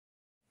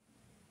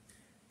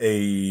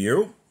Hey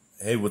yo,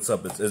 hey, what's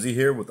up? It's Izzy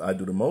here with I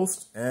Do The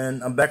Most,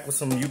 and I'm back with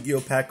some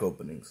Yu-Gi-Oh pack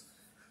openings.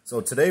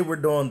 So today we're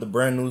doing the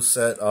brand new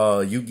set,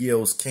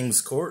 Yu-Gi-Oh's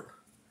King's Court.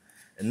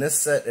 In this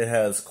set, it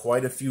has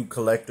quite a few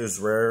collector's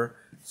rares,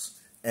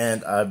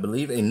 and I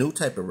believe a new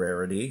type of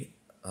rarity.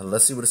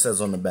 Let's see what it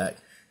says on the back.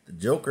 The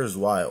Joker's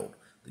Wild.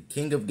 The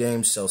King of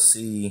Games shall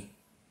see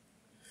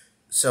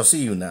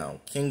you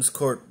now. King's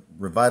Court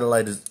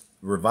revitalizes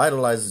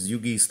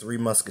Yugi's Three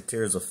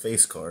Musketeers of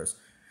face cards.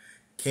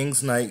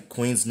 King's Knight,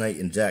 Queen's Knight,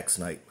 and Jack's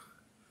Knight,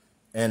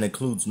 and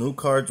includes new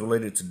cards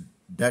related to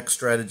deck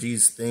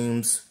strategies,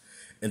 themes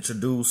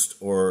introduced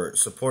or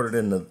supported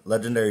in the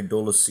Legendary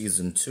Duelist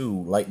Season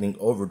 2, Lightning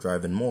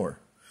Overdrive, and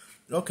more.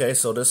 Okay,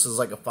 so this is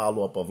like a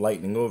follow-up of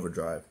Lightning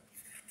Overdrive.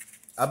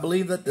 I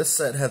believe that this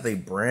set has a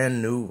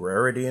brand new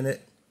rarity in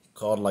it,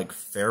 called like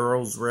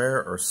Pharaoh's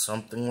Rare or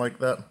something like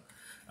that.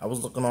 I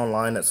was looking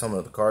online at some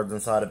of the cards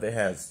inside of it. It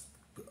has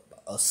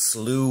a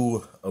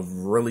slew of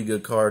really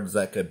good cards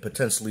that could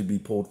potentially be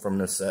pulled from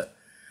this set.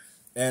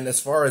 And as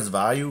far as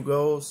value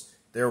goes,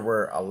 there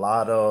were a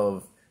lot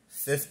of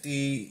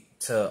 50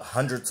 to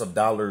hundreds of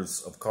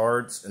dollars of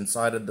cards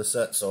inside of the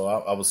set, so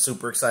I was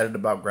super excited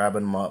about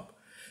grabbing them up.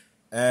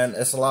 And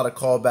it's a lot of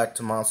callback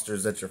to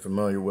monsters that you're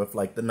familiar with,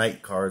 like the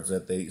Knight cards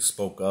that they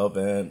spoke of,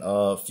 and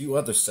a few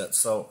other sets.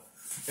 So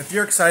if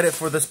you're excited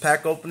for this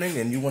pack opening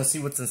and you want to see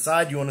what's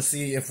inside, you want to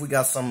see if we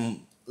got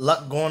some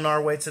luck going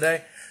our way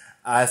today,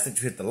 I ask that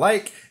you hit the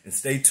like and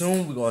stay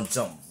tuned. We're going to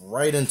jump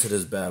right into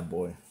this bad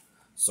boy.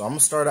 So I'm going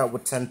to start out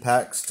with 10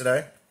 packs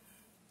today.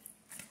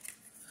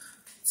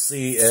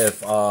 See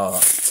if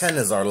 10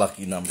 is our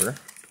lucky number.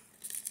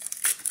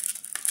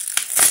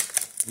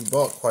 We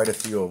bought quite a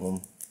few of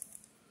them.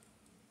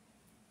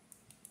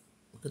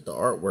 Look at the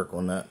artwork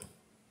on that.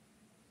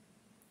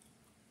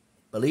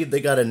 I believe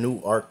they got a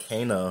new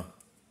Arcana,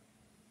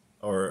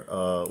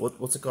 or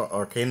what's it called?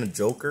 Arcana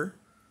Joker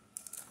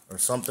or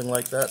something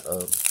like that.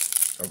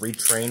 A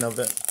retrain of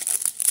it.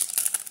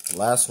 The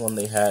last one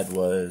they had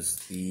was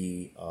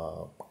the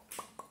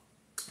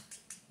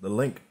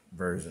Link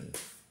version.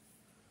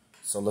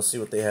 So let's see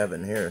what they have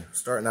in here.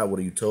 Starting out with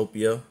a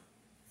Utopia,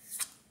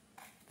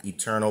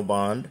 Eternal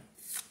Bond,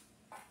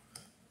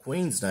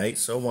 Queen's Knight,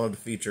 so one of the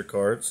feature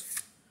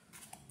cards,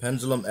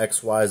 Pendulum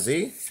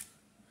XYZ,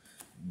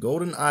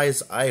 Golden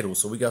Eyes Idol,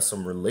 so we got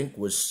some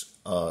Relinquish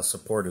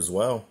support as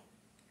well.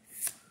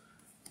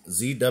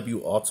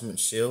 ZW Ultimate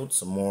Shield,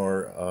 some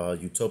more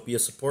Utopia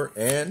support,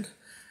 and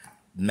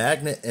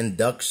Magnet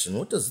Induction.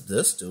 What does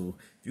this do?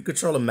 If you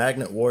control a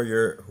Magnet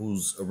Warrior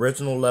whose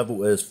original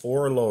level is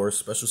 4 or lower,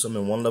 special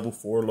summon 1 level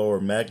 4 or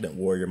lower Magnet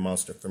Warrior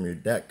monster from your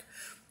deck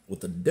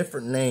with a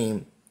different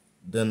name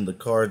than the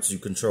cards you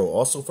control.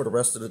 Also for the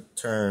rest of the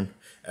turn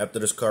after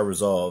this card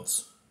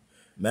resolves,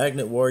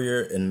 Magnet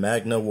Warrior and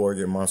Magna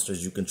Warrior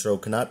monsters you control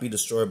cannot be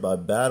destroyed by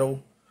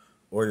battle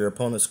or your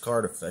opponent's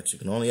card effects. You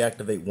can only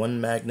activate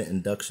 1 Magnet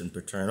Induction per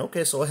turn.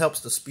 Okay, so it helps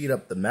to speed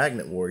up the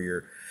Magnet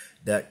Warrior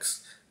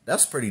decks.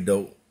 That's pretty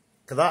dope.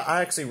 Because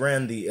I actually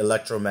ran the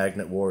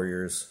Electromagnet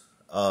Warriors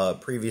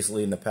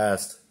previously in the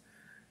past.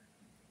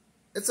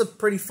 It's a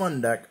pretty fun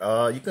deck.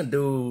 You can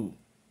do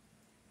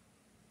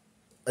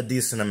a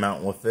decent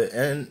amount with it.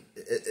 And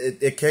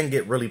it can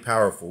get really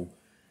powerful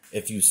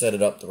if you set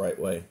it up the right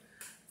way.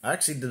 I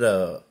actually did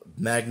a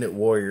Magnet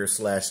Warrior /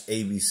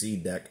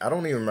 ABC deck. I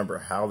don't even remember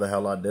how the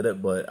hell I did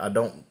it, but I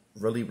don't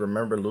really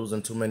remember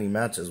losing too many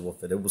matches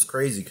with it. It was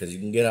crazy because you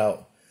can get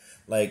out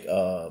like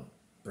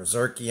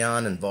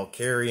Berserkion and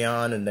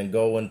Valkyrion and then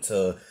go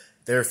into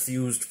their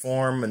fused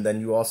form, and then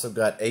you also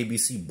got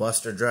ABC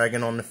Buster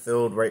Dragon on the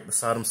field right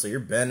beside them, so you're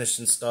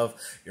banishing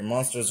stuff. Your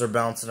monsters are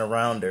bouncing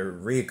around, they're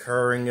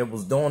reoccurring. It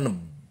was doing a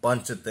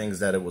bunch of things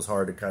that it was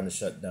hard to kind of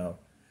shut down.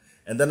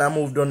 And then I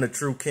moved on to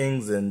True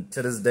Kings, and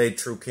to this day,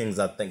 True Kings,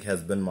 I think,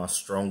 has been my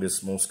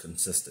strongest, most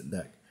consistent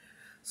deck.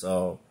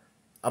 So,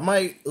 I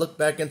might look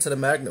back into the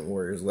Magnet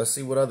Warriors. Let's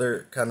see what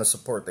other kind of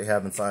support they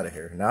have inside of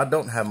here. Now, I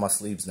don't have my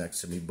sleeves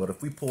next to me, but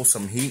if we pull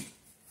some heat,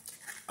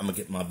 I'm going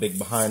to get my big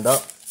behind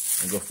up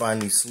and go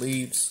find these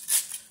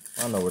sleeves.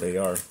 I don't know where they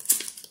are.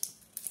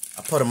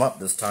 I put them up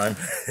this time.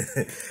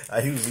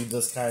 I usually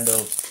just kind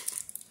of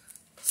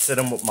sit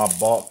them with my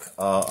bulk,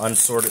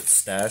 unsorted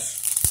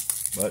stash,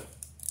 but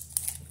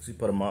we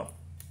put them up.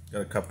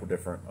 Got a couple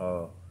different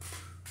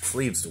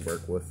sleeves to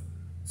work with.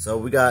 So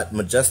we got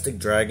Majestic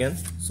Dragon.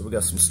 So we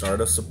got some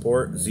Stardust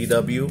support.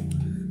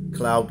 ZW,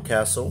 Cloud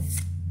Castle,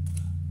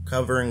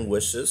 Covering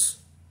Wishes.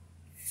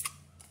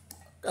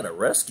 Got a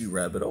Rescue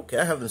Rabbit. Okay,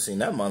 I haven't seen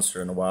that monster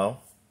in a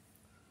while.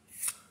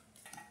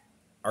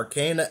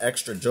 Arcana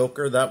Extra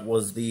Joker. That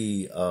was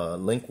the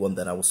Link one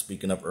that I was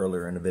speaking of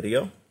earlier in the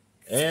video.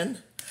 And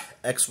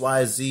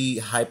XYZ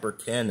Hyper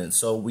Cannon.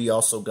 So we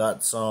also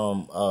got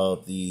some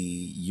of the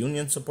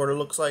Union support, it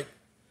looks like.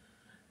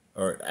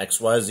 Or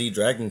XYZ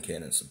Dragon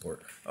Cannon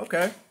support.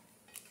 Okay.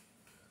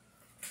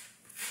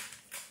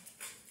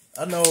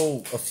 I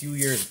know a few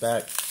years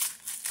back,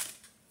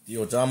 the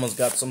Ojamas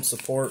got some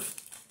support.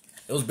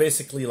 It was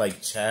basically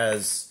like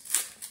Chaz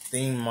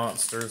themed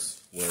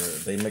monsters, where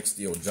they mixed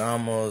the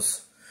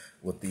Ojamas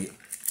with the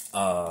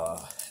uh,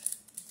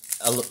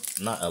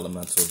 not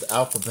elemental, the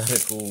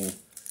alphabetical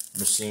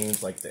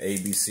machines like the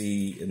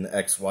ABC and the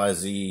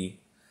XYZ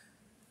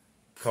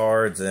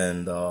cards,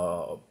 and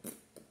what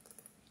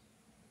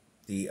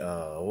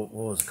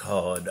was it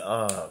called?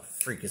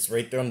 Freak, it's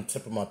right there on the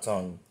tip of my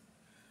tongue.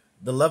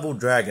 The level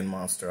dragon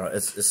monster.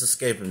 It's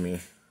escaping me.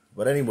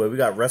 But anyway, we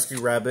got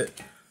Rescue Rabbit,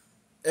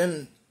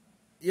 and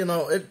you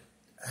know it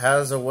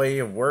has a way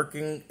of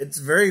working. It's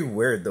very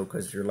weird though,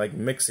 because you're like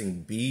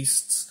mixing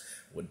beasts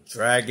with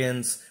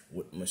dragons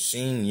with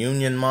machine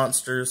union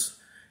monsters,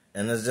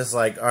 and it's just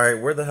like, all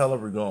right, where the hell are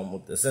we going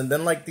with this? And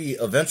then like the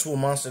eventual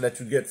monster that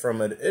you get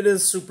from it, it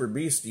is super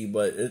beasty,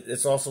 but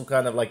it's also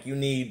kind of like you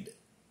need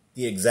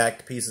the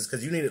exact pieces,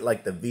 because you needed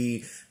like the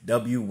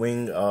VW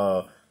wing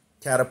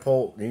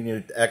catapult, you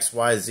needed the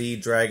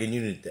XYZ dragon, you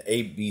needed the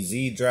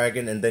ABZ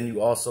dragon, and then you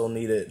also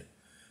needed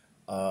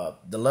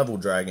the level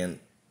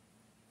dragon.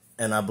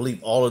 And I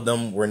believe all of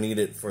them were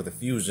needed for the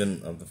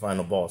fusion of the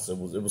final boss. It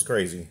was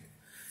crazy.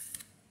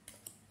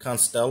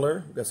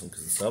 Constellar, we got some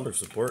Constellar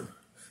support.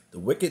 The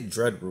Wicked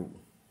Dreadroot,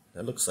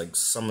 that looks like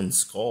Summon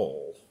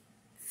Skull.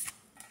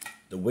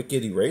 The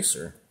Wicked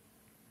Eraser.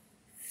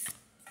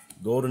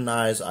 Golden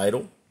Eyes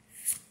Idol.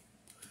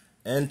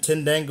 And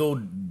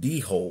Tendango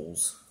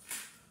D-Holes.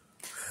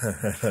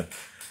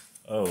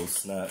 Oh,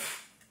 snap.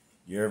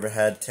 You ever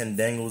had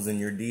Tendangles in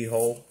your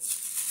D-hole?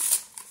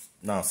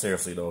 No,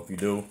 seriously though, if you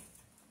do,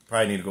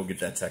 probably need to go get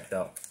that checked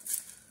out.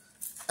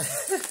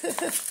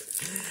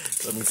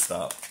 Let me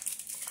stop.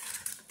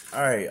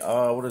 Alright,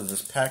 what is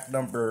this? Pack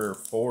number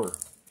 4.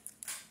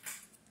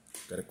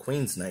 Got a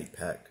Queen's Knight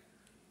pack.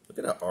 Look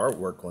at that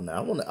artwork on that.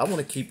 I want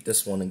to keep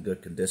this one in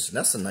good condition.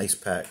 That's a nice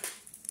pack.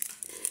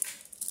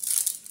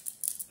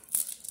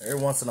 Every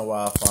once in a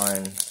while I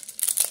find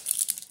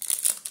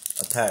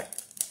a pack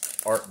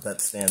art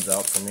that stands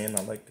out for me, and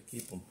I like to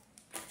keep them.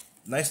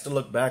 Nice to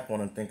look back on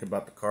and think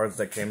about the cards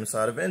that came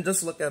inside of it, and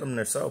just look at them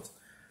themselves.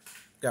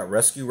 Got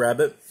Rescue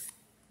Rabbit,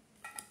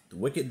 the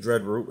Wicked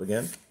Dreadroot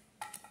again,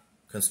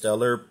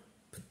 Constellar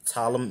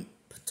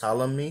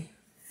Ptolemy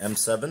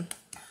M7,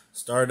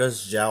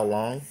 Stardust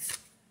Xiaolong,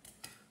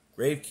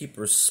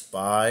 Gravekeeper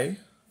Spy,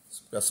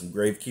 got some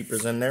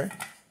Gravekeepers in there,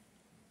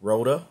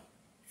 Rhoda,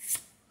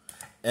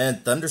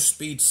 and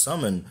Thunderspeed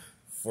Summon.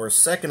 For a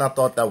second I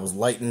thought that was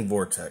Lightning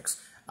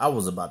Vortex. I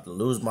was about to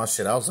lose my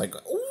shit. I was like,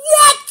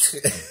 what?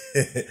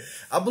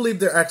 I believe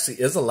there actually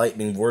is a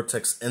Lightning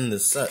Vortex in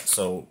this set,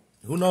 so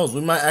who knows?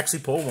 We might actually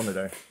pull one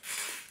today.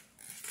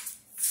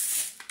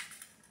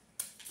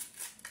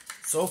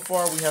 So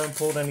far, we haven't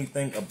pulled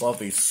anything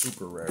above a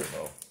super rare,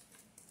 though.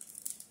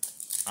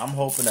 I'm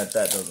hoping that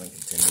doesn't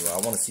continue. I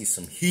want to see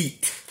some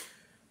heat,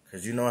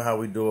 because you know how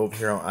we do over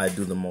here on I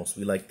Do The Most.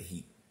 We like the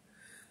heat.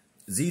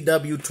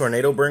 ZW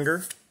Tornado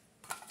Bringer,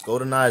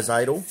 Golden Eyes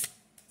Idol,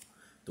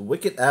 the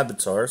Wicked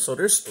Avatar. So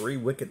there's 3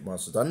 Wicked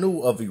monsters. I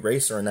knew of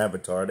Eraser and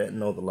Avatar. I didn't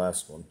know the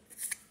last one.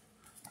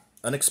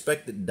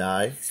 Unexpected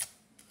Die,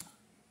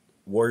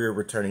 Warrior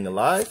Returning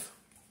Alive.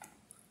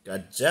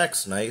 Got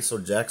Jack's Knight, so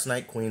Jack's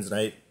Knight, Queen's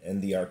Knight,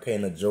 and the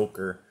Arcana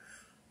Joker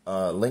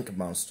Link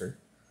monster.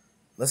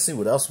 Let's see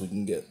what else we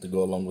can get to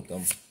go along with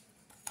them.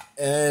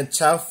 And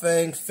Chao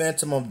Feng,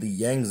 Phantom of the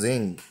Yang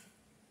Zing.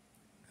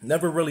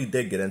 Never really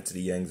did get into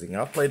the Yang Zing.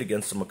 I played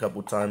against them a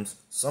couple times.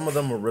 Some of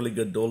them were really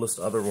good duelists.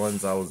 Other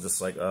ones I was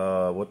just like,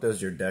 what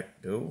does your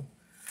deck do?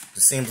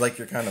 It seems like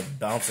you're kind of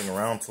bouncing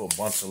around to a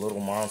bunch of little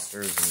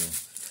monsters and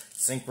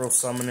synchro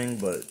summoning,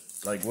 but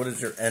like, what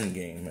is your end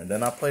game? And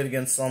then I played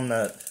against some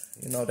that,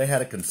 you know, they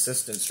had a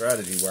consistent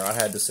strategy where I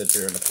had to sit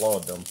there and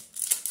applaud them.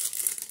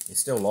 They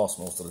still lost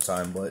most of the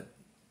time, but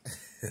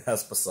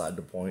that's beside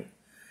the point.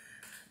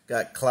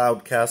 Got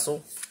Cloud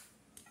Castle.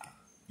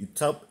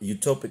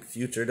 Utopic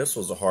Future. This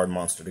was a hard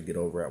monster to get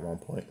over at one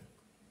point.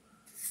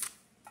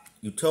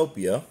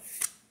 Utopia.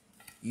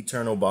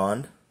 Eternal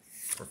Bond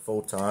for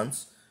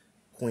Photons.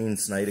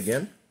 Queen's Knight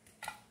again.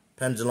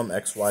 Pendulum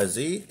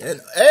XYZ.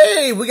 And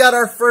hey, we got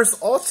our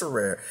first ultra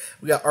rare.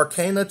 We got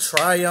Arcana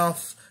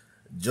Triumph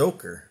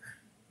Joker.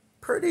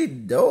 Pretty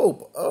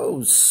dope. Oh,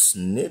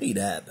 snitty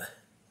dab.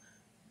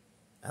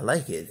 I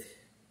like it.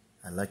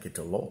 I like it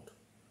a lot.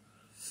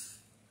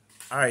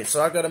 Alright,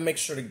 so I gotta make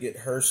sure to get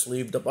her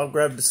sleeved up. I'll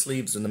grab the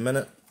sleeves in a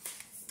minute.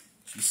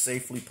 She's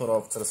safely put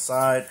off to the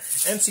side.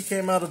 And she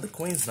came out of the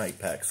Queen's Knight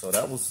pack, so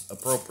that was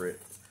appropriate.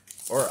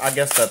 Or I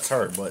guess that's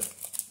her, but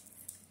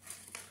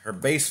her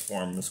base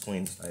form is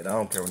Queen's Knight. I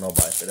don't care what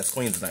nobody says. That's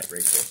Queen's Knight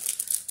right there.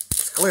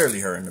 It's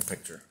clearly her in the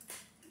picture.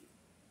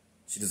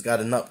 She just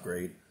got an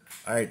upgrade.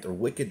 Alright, the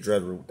Wicked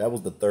Dreadroot. That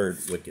was the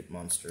 3rd Wicked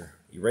monster.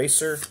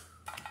 Eraser.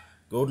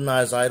 Golden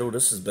Eyes Idol.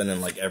 This has been in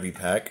like every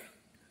pack.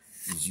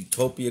 These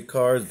Utopia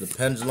cards, the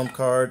Pendulum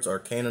cards,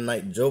 Arcana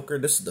Knight Joker.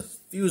 This is the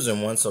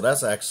Fusion one, so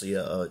that's actually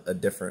a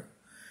different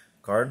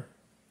card.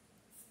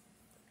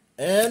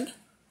 And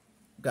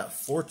got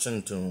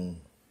Fortune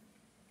Tune.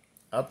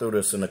 I'll throw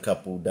this in a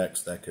couple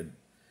decks that could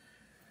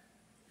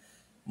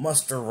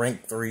muster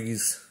rank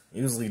 3s.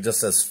 Usually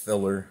just as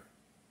filler.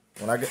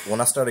 When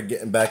I started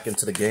getting back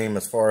into the game,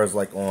 as far as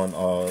like on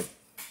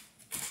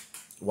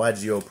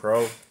YGO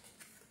Pro,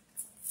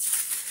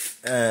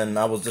 and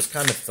I was just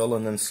kind of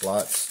filling in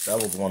slots.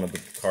 That was one of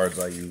the cards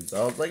I used.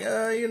 I was like,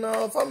 you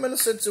know, if I'm in a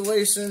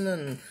situation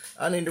and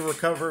I need to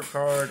recover a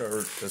card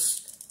or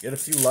just get a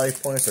few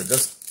life points or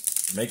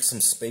just make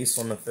some space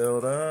on the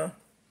field,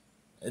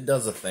 it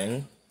does a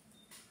thing.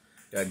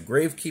 Got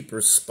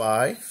Gravekeeper's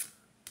Spy,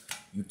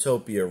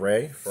 Utopia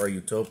Ray for our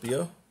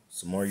Utopia.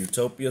 Some more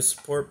Utopia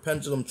support.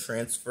 Pendulum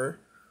Transfer.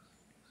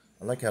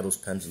 I like how those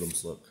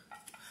pendulums look.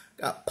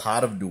 Got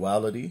Pot of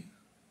Duality.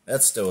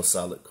 That's still a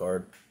solid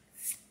card.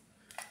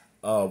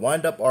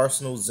 Wind Up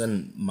Arsenal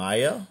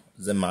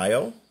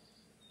Zenmayo.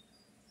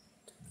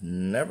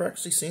 Never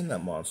actually seen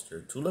that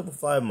monster. 2 level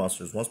 5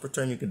 monsters. Once per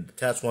turn, you can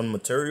detach 1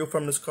 material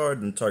from this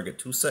card and target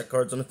 2 set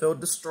cards on the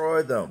field.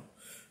 Destroy them.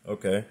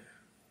 Okay.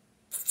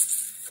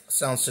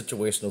 Sounds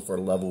situational for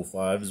level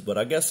 5s, but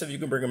I guess if you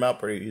can bring them out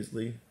pretty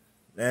easily.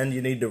 And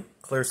you need to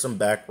clear some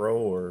back row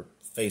or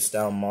face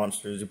down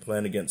monsters you're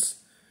playing against.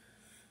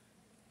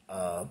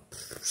 I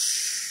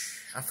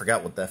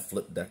forgot what that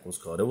flip deck was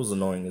called. It was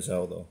annoying as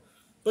hell though.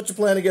 But you're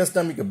playing against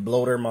them, you can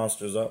blow their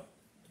monsters up.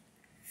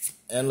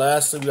 And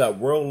lastly, we got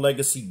World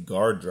Legacy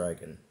Guard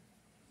Dragon.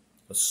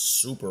 A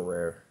super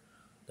rare.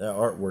 That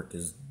artwork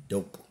is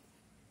dope.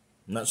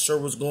 I'm not sure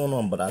what's going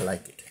on, but I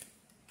like it.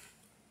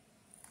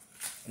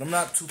 And I'm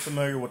not too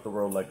familiar with the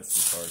World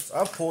Legacy cards.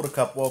 I've pulled a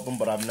couple of them,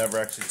 but I've never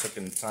actually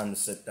taken the time to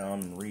sit down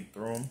and read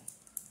through them.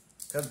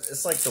 Because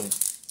it's like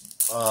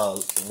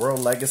the World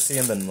Legacy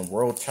and then the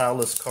World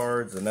Chalice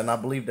cards. And then I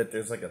believe that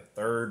there's like a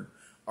third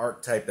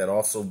archetype that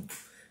also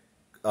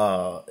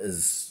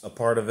is a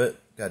part of it.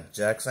 Got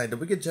Jack's Knight. Did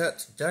we get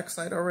Jack's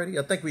Knight already?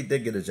 I think we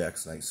did get a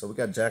Jack's Knight. So we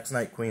got Jack's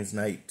Knight, Queen's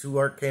Knight, 2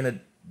 Arcana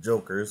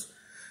Jokers,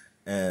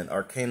 and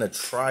Arcana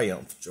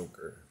Triumph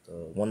Joker. The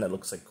one that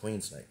looks like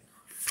Queen's Knight.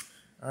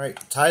 Alright,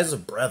 Ties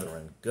of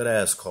Brethren. Good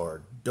ass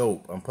card.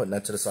 Dope. I'm putting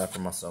that to the side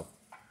for myself.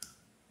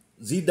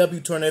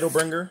 ZW Tornado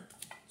Bringer.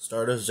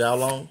 Stardust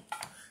Xiaolong.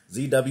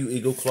 ZW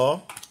Eagle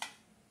Claw.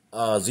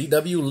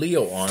 ZW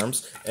Leo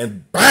Arms.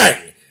 And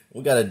bang!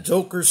 We got a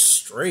Joker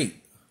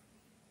straight.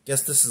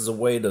 Guess this is a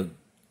way to...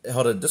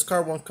 Hold on.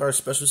 Discard 1 card.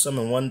 Special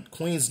summon 1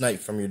 Queen's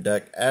Knight from your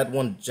deck. Add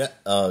 1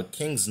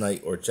 King's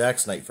Knight or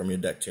Jack's Knight from your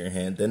deck to your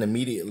hand. Then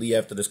immediately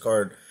after this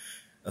card...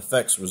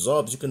 effects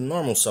resolves, you can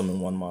normal summon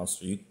 1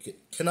 monster. You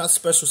cannot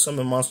special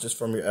summon monsters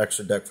from your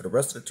extra deck for the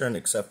rest of the turn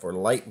except for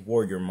light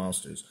warrior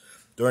monsters.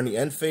 During the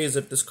end phase,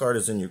 if this card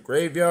is in your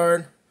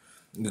graveyard,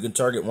 you can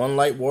target 1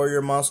 light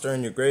warrior monster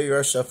in your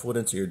graveyard, shuffle it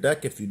into your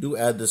deck. If you do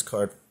add this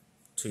card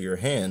to your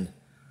hand,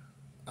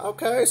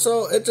 okay,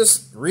 so it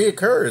just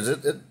reoccurs.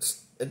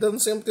 It doesn't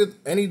seem to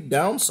any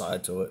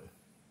downside to it.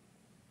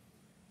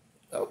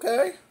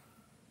 Okay,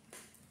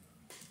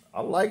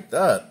 I like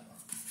that.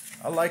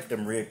 I like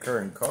them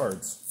reoccurring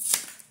cards.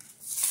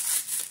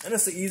 And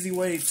it's an easy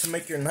way to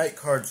make your night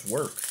cards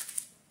work.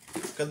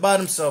 Because by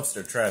themselves,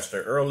 they're trash.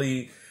 They're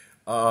early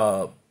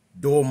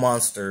dual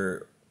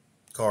monster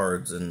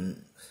cards.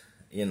 And,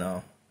 you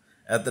know,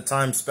 at the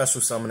time,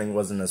 special summoning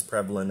wasn't as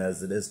prevalent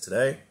as it is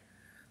today.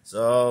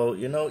 So,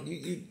 you know,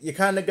 you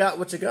kind of got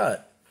what you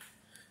got.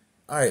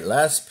 Alright,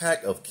 last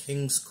pack of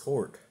King's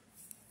Court.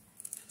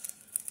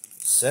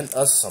 Send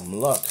us some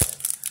luck.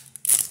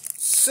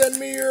 Send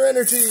me your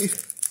energy.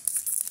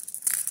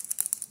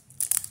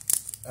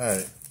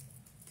 Alright,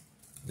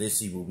 let's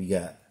see what we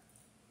got.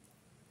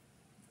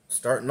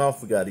 Starting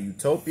off, we got a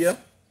Utopia,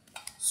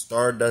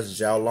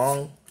 Stardust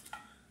Xiaolong,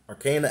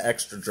 Arcana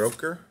Extra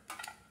Joker,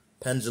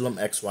 Pendulum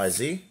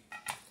XYZ,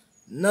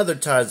 another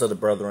Ties of the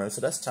Brethren,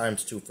 so that's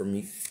 ×2 for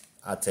me.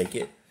 I'll take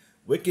it.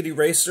 Wicked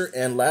Eraser,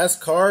 and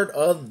last card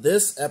of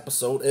this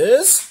episode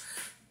is...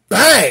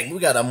 Bang! We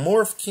got a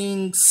Morph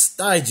King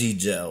Stygie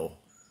Gel.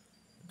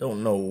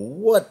 Don't know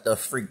what the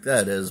freak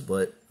that is,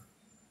 but...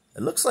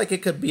 it looks like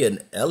it could be an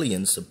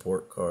alien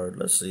support card.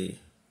 Let's see.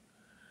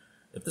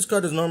 If this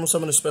card is normal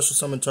summon or special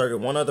summon, target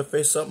 1 other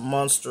face-up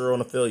monster on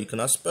the field. You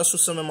cannot special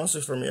summon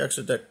monsters from your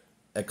extra deck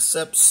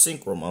except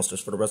synchro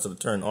monsters for the rest of the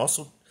turn.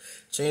 Also,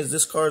 change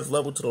this card's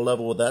level to the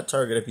level of that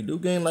target. If you do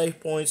gain life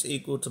points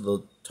equal to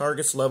the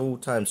target's level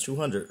times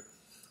 200.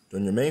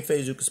 During your main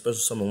phase, you can special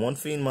summon 1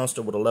 fiend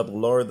monster with a level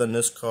lower than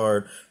this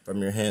card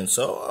from your hand.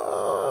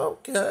 So,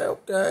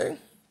 okay.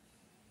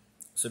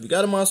 So if you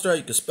got a monster out,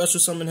 you can special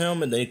summon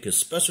him, and then you can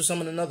special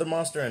summon another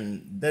monster,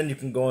 and then you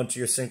can go into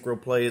your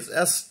synchro plays.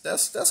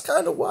 That's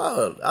kind of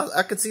wild.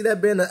 I could see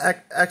that being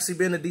actually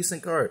being a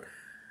decent card.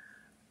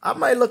 I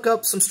might look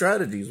up some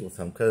strategies with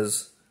him,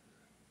 because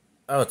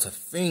it's a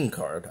fiend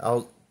card.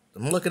 I'm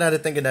looking at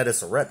it thinking that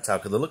it's a reptile,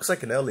 because it looks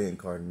like an alien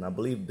card, and I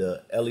believe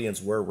the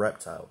aliens were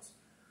reptiles.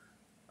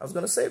 I was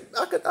gonna say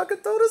I could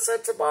throw this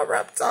into my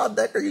reptile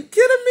deck. Are you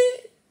kidding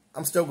me?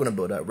 I'm still going to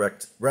build that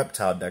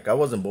reptile deck. I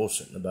wasn't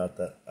bullshitting about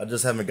that. I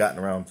just haven't gotten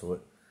around to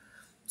it.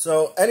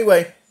 So,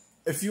 anyway,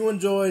 if you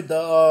enjoyed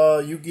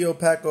the Yu-Gi-Oh!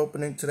 Pack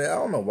opening today, I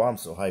don't know why I'm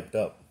so hyped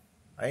up.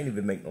 I ain't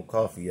even make no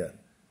coffee yet.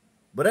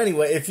 But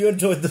anyway, if you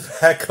enjoyed the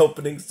pack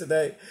openings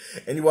today,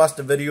 and you watched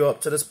the video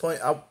up to this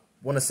point, I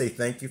want to say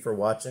thank you for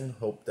watching.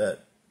 Hope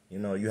that, you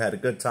know, you had a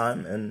good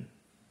time. And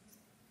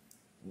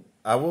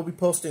I will be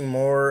posting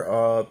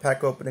more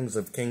pack openings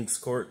of King's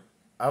Court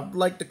I've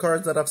liked the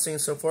cards that I've seen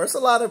so far. It's a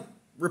lot of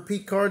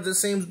repeat cards, it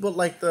seems, but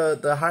like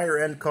the higher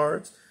end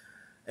cards,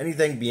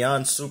 anything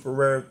beyond super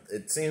rare,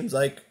 it seems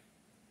like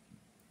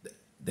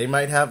they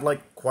might have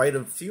like quite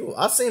a few.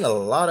 I've seen a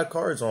lot of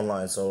cards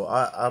online, so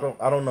I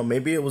don't know.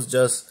 Maybe it was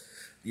just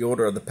the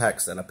order of the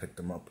packs that I picked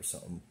them up or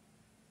something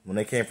when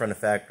they came from the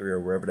factory or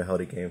wherever the hell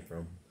they came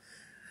from.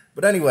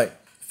 But anyway,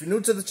 if you're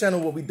new to the channel,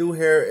 what we do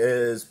here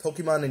is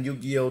Pokemon and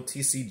Yu-Gi-Oh!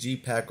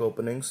 TCG pack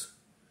openings.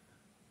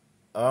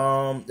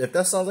 If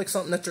that sounds like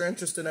something that you're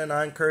interested in,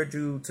 I encourage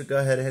you to go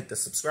ahead and hit the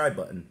subscribe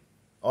button.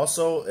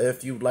 Also,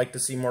 if you'd like to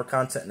see more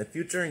content in the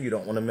future and you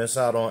don't want to miss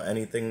out on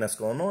anything that's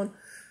going on,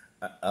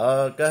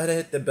 go ahead and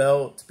hit the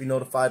bell to be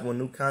notified when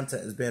new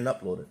content is being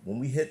uploaded. When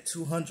we hit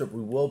 200,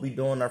 we will be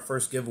doing our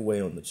first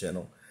giveaway on the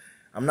channel.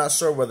 I'm not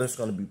sure whether it's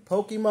going to be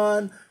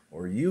Pokemon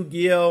or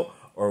Yu-Gi-Oh!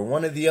 Or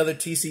one of the other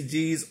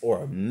TCGs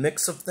or a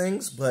mix of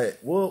things, but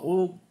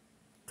we'll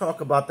talk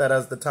about that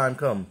as the time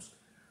comes.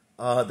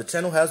 The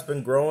channel has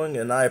been growing,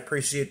 and I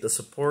appreciate the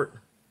support.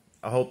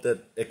 I hope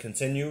that it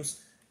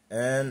continues,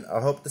 and I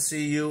hope to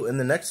see you in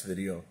the next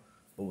video.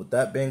 But with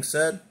that being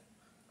said,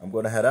 I'm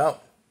going to head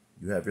out.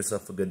 You have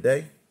yourself a good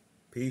day.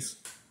 Peace.